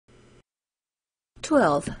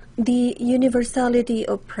12. The universality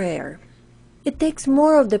of prayer. It takes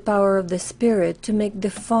more of the power of the Spirit to make the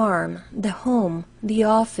farm, the home, the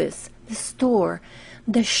office, the store,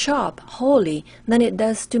 the shop holy than it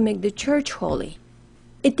does to make the church holy.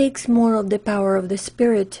 It takes more of the power of the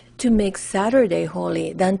Spirit to make Saturday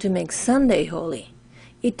holy than to make Sunday holy.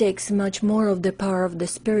 It takes much more of the power of the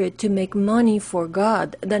Spirit to make money for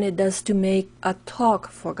God than it does to make a talk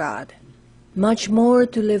for God. Much more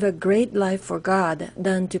to live a great life for God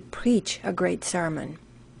than to preach a great sermon.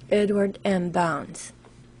 Edward M. Bounds.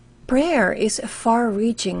 Prayer is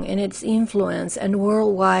far-reaching in its influence and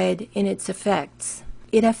worldwide in its effects.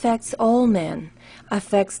 It affects all men,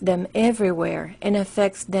 affects them everywhere, and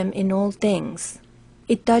affects them in all things.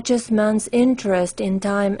 It touches man's interest in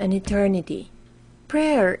time and eternity.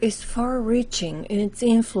 Prayer is far-reaching in its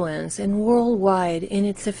influence and worldwide in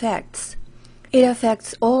its effects. It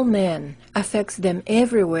affects all men, affects them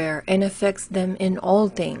everywhere, and affects them in all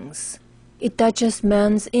things. It touches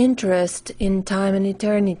man's interest in time and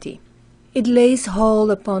eternity. It lays hold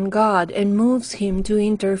upon God and moves him to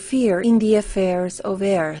interfere in the affairs of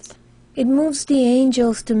earth. It moves the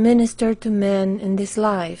angels to minister to men in this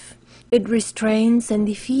life. It restrains and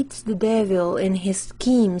defeats the devil in his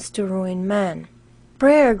schemes to ruin man.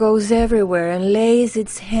 Prayer goes everywhere and lays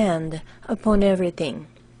its hand upon everything.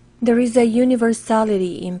 There is a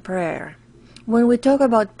universality in prayer. When we talk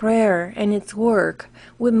about prayer and its work,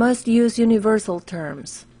 we must use universal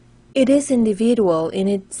terms. It is individual in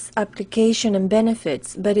its application and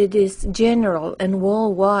benefits, but it is general and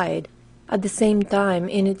worldwide at the same time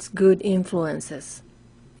in its good influences.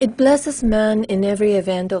 It blesses man in every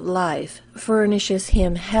event of life, furnishes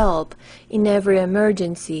him help in every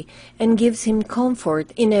emergency, and gives him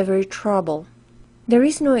comfort in every trouble. There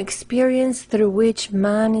is no experience through which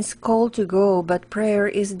man is called to go, but prayer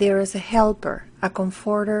is there as a helper, a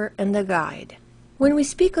comforter, and a guide. When we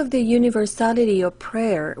speak of the universality of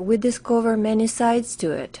prayer, we discover many sides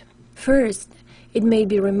to it. First, it may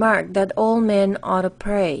be remarked that all men ought to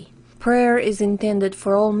pray. Prayer is intended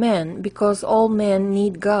for all men because all men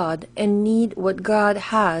need God and need what God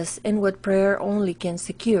has and what prayer only can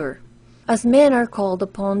secure. As men are called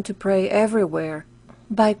upon to pray everywhere,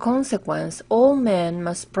 by consequence, all men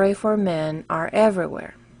must pray for men are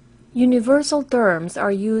everywhere. Universal terms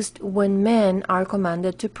are used when men are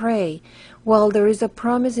commanded to pray, while there is a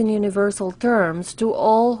promise in universal terms to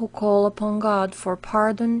all who call upon God for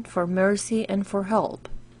pardon, for mercy, and for help.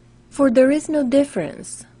 For there is no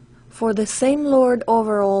difference, for the same Lord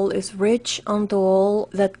over all is rich unto all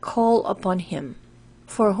that call upon him.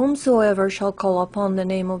 For whomsoever shall call upon the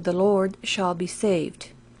name of the Lord shall be saved.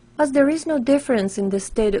 As there is no difference in the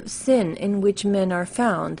state of sin in which men are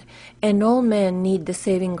found, and all men need the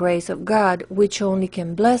saving grace of God, which only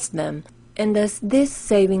can bless them, and as this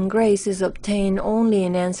saving grace is obtained only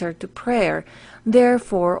in answer to prayer,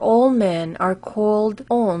 therefore all men are called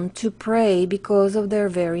on to pray because of their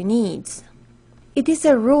very needs. It is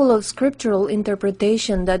a rule of scriptural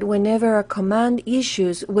interpretation that whenever a command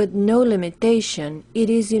issues with no limitation, it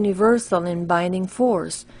is universal in binding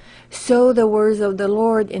force. So the words of the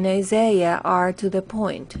Lord in Isaiah are to the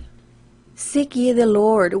point. Seek ye the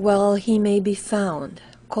Lord while he may be found.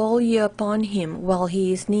 Call ye upon him while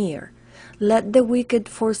he is near. Let the wicked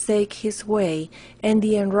forsake his way, and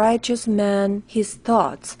the unrighteous man his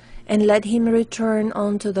thoughts, and let him return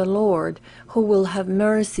unto the Lord, who will have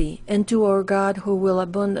mercy, and to our God, who will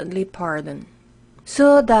abundantly pardon.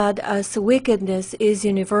 So that as wickedness is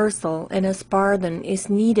universal, and as pardon is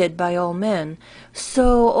needed by all men,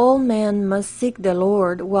 so all men must seek the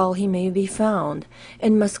Lord while he may be found,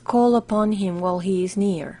 and must call upon him while he is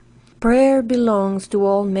near. Prayer belongs to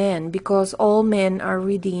all men because all men are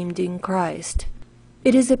redeemed in Christ.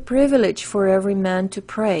 It is a privilege for every man to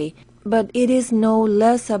pray, but it is no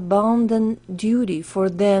less a bounden duty for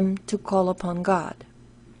them to call upon God.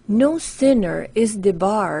 No sinner is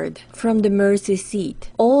debarred from the mercy seat.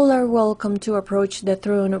 All are welcome to approach the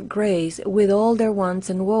throne of grace with all their wants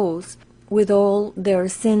and woes, with all their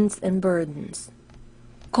sins and burdens.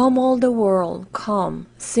 Come all the world, come,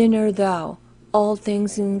 sinner thou, all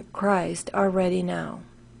things in Christ are ready now.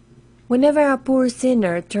 Whenever a poor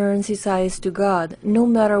sinner turns his eyes to God, no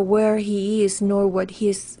matter where he is nor what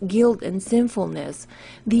his guilt and sinfulness,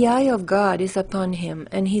 the eye of God is upon him,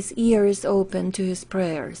 and his ear is open to his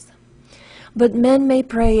prayers. But men may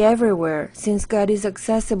pray everywhere, since God is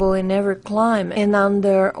accessible in every clime and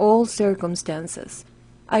under all circumstances.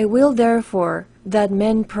 I will therefore that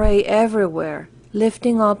men pray everywhere,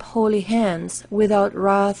 lifting up holy hands without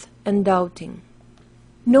wrath and doubting.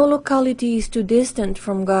 No locality is too distant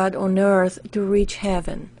from God on earth to reach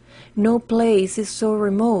heaven. No place is so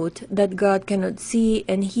remote that God cannot see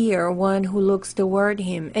and hear one who looks toward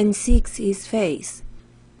him and seeks his face.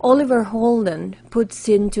 Oliver Holden puts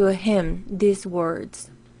into a hymn these words: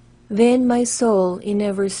 "Then my soul in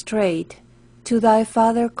every strait, to thy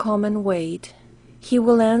Father come and wait. He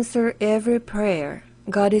will answer every prayer.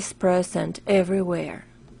 God is present everywhere."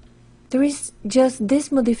 There is just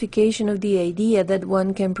this modification of the idea that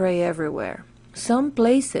one can pray everywhere. Some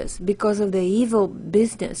places, because of the evil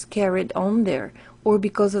business carried on there, or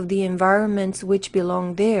because of the environments which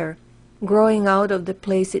belong there, growing out of the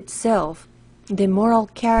place itself, the moral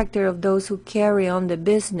character of those who carry on the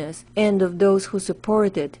business and of those who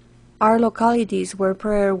support it, are localities where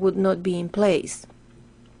prayer would not be in place.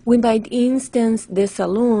 We might instance the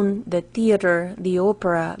saloon, the theater, the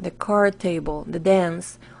opera, the card table, the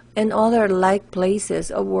dance, and other like places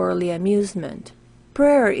of worldly amusement.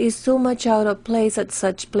 Prayer is so much out of place at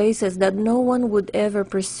such places that no one would ever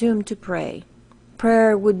presume to pray.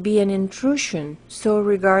 Prayer would be an intrusion, so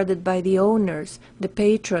regarded by the owners, the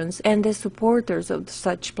patrons, and the supporters of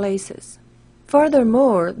such places.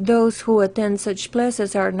 Furthermore, those who attend such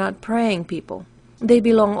places are not praying people. They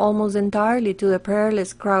belong almost entirely to the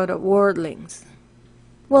prayerless crowd of worldlings.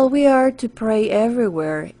 While we are to pray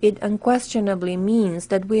everywhere, it unquestionably means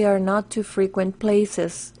that we are not to frequent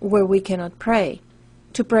places where we cannot pray.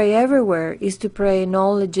 To pray everywhere is to pray in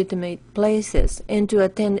all legitimate places, and to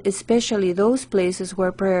attend especially those places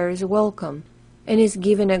where prayer is welcome, and is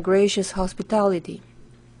given a gracious hospitality.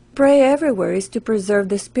 Pray everywhere is to preserve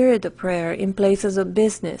the spirit of prayer in places of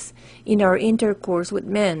business, in our intercourse with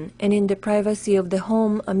men, and in the privacy of the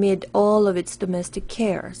home amid all of its domestic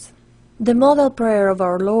cares. The model prayer of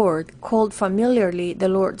our Lord, called familiarly the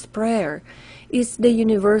Lord's Prayer, is the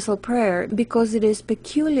universal prayer because it is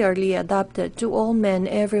peculiarly adapted to all men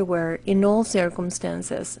everywhere, in all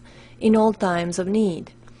circumstances, in all times of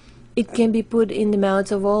need. It can be put in the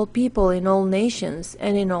mouths of all people in all nations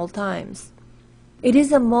and in all times. It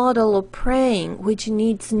is a model of praying which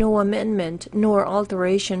needs no amendment nor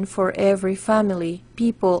alteration for every family,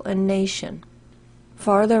 people, and nation.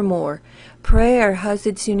 Furthermore, prayer has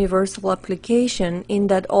its universal application in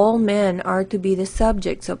that all men are to be the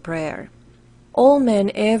subjects of prayer. All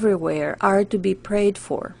men everywhere are to be prayed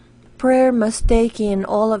for. Prayer must take in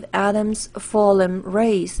all of Adam's fallen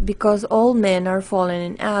race because all men are fallen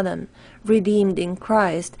in Adam, redeemed in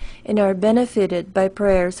Christ, and are benefited by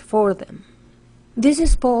prayers for them. This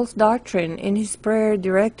is Paul's doctrine in his prayer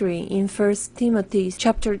directory in 1 Timothy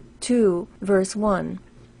chapter 2, verse 1.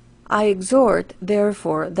 "I exhort,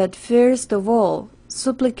 therefore, that first of all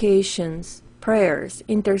supplications, prayers,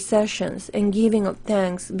 intercessions, and giving of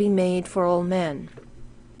thanks be made for all men."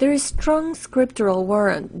 There is strong scriptural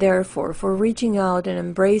warrant, therefore, for reaching out and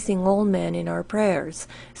embracing all men in our prayers,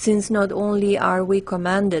 since not only are we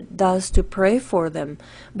commanded thus to pray for them,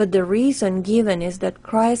 but the reason given is that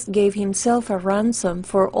Christ gave himself a ransom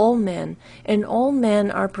for all men, and all men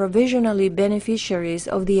are provisionally beneficiaries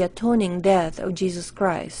of the atoning death of Jesus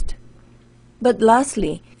Christ. But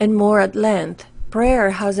lastly, and more at length, prayer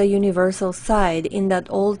has a universal side in that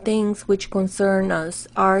all things which concern us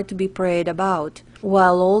are to be prayed about,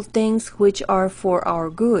 while all things which are for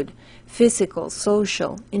our good, physical,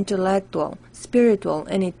 social, intellectual, spiritual,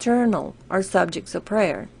 and eternal, are subjects of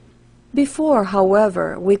prayer. Before,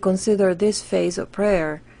 however, we consider this phase of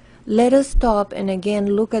prayer, let us stop and again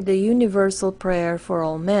look at the universal prayer for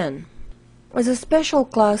all men. As a special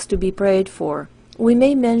class to be prayed for, we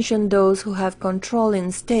may mention those who have control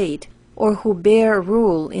in state, or who bear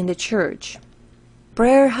rule in the church.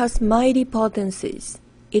 Prayer has mighty potencies.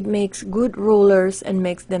 It makes good rulers and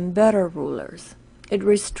makes them better rulers. It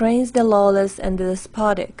restrains the lawless and the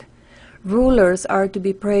despotic. Rulers are to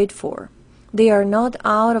be prayed for. They are not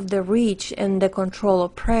out of the reach and the control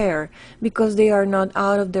of prayer, because they are not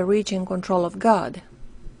out of the reach and control of God.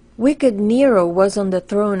 Wicked Nero was on the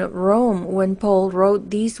throne of Rome when Paul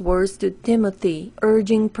wrote these words to Timothy,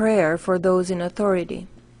 urging prayer for those in authority.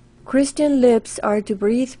 Christian lips are to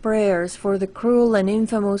breathe prayers for the cruel and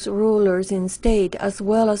infamous rulers in state, as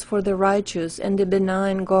well as for the righteous and the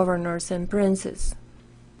benign governors and princes.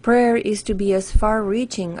 Prayer is to be as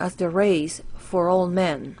far-reaching as the race for all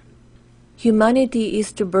men. Humanity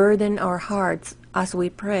is to burden our hearts as we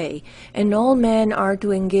pray, and all men are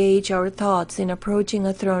to engage our thoughts in approaching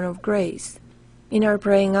a throne of grace. In our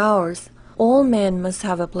praying hours, all men must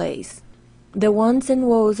have a place. The wants and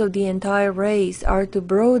woes of the entire race are to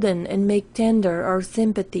broaden and make tender our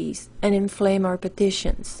sympathies and inflame our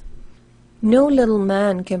petitions. No little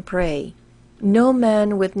man can pray. No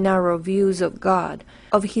man with narrow views of God,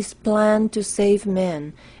 of his plan to save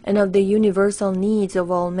men, and of the universal needs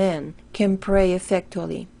of all men, can pray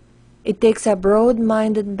effectually. It takes a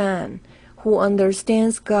broad-minded man who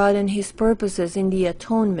understands God and His purposes in the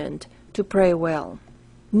atonement to pray well.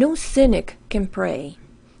 No cynic can pray.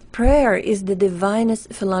 Prayer is the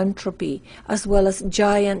divinest philanthropy as well as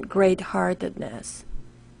giant great-heartedness.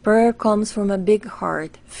 Prayer comes from a big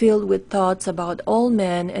heart filled with thoughts about all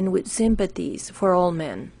men and with sympathies for all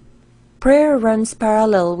men. Prayer runs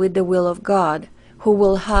parallel with the will of God, who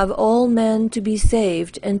will have all men to be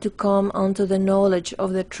saved and to come unto the knowledge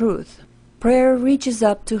of the truth. Prayer reaches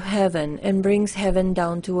up to heaven and brings heaven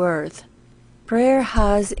down to earth. Prayer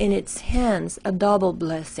has in its hands a double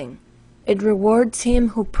blessing. It rewards him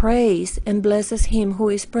who prays and blesses him who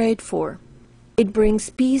is prayed for. It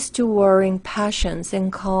brings peace to warring passions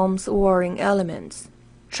and calms warring elements.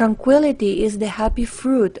 Tranquility is the happy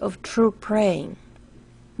fruit of true praying.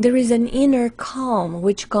 There is an inner calm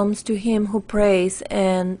which comes to him who prays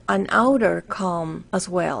and an outer calm as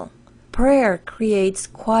well. Prayer creates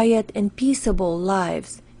quiet and peaceable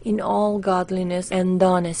lives in all godliness and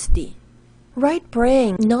honesty. Right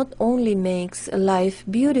praying not only makes life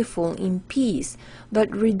beautiful in peace,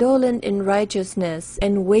 but redolent in righteousness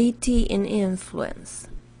and weighty in influence.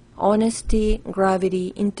 Honesty,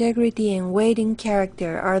 gravity, integrity, and weight in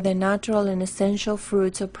character are the natural and essential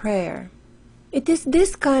fruits of prayer. It is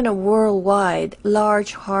this kind of worldwide,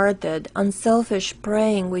 large-hearted, unselfish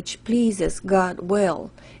praying which pleases God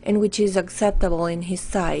well, and which is acceptable in His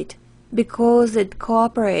sight, because it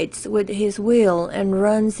cooperates with His will and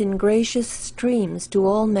runs in gracious streams to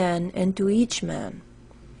all men and to each man.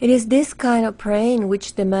 It is this kind of praying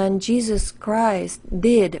which the man Jesus Christ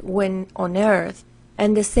did when on earth,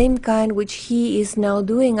 and the same kind which He is now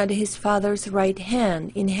doing at His Father's right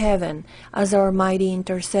hand in heaven as our mighty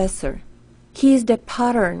intercessor. He is the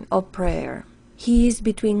pattern of prayer. He is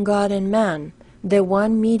between God and man, the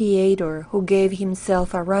one mediator who gave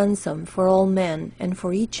Himself a ransom for all men and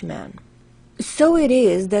for each man. So it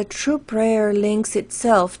is that true prayer links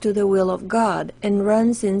itself to the will of God and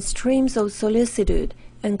runs in streams of solicitude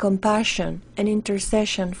and compassion and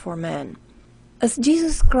intercession for man. As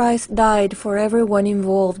Jesus Christ died for everyone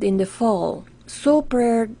involved in the fall, so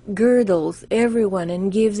prayer girdles everyone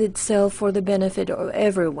and gives itself for the benefit of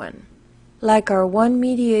everyone. Like our one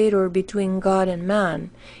mediator between God and man,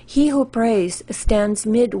 he who prays stands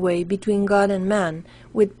midway between God and man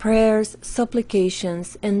with prayers,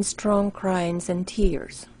 supplications, and strong cryings and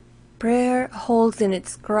tears. Prayer holds in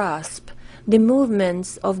its grasp the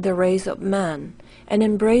movements of the race of man and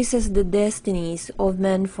embraces the destinies of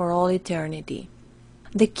men for all eternity.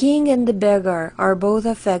 The king and the beggar are both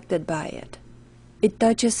affected by it. It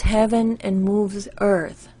touches heaven and moves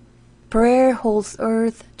earth. Prayer holds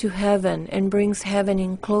earth to heaven and brings heaven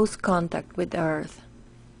in close contact with earth.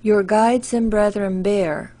 Your guides and brethren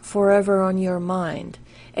bear, forever on your mind,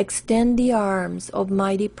 extend the arms of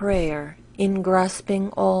mighty prayer in grasping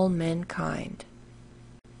all mankind.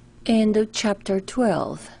 End of chapter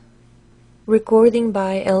 12. Recording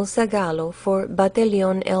by Elsa Gallo for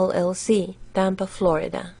Battalion LLC, Tampa,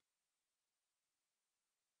 Florida.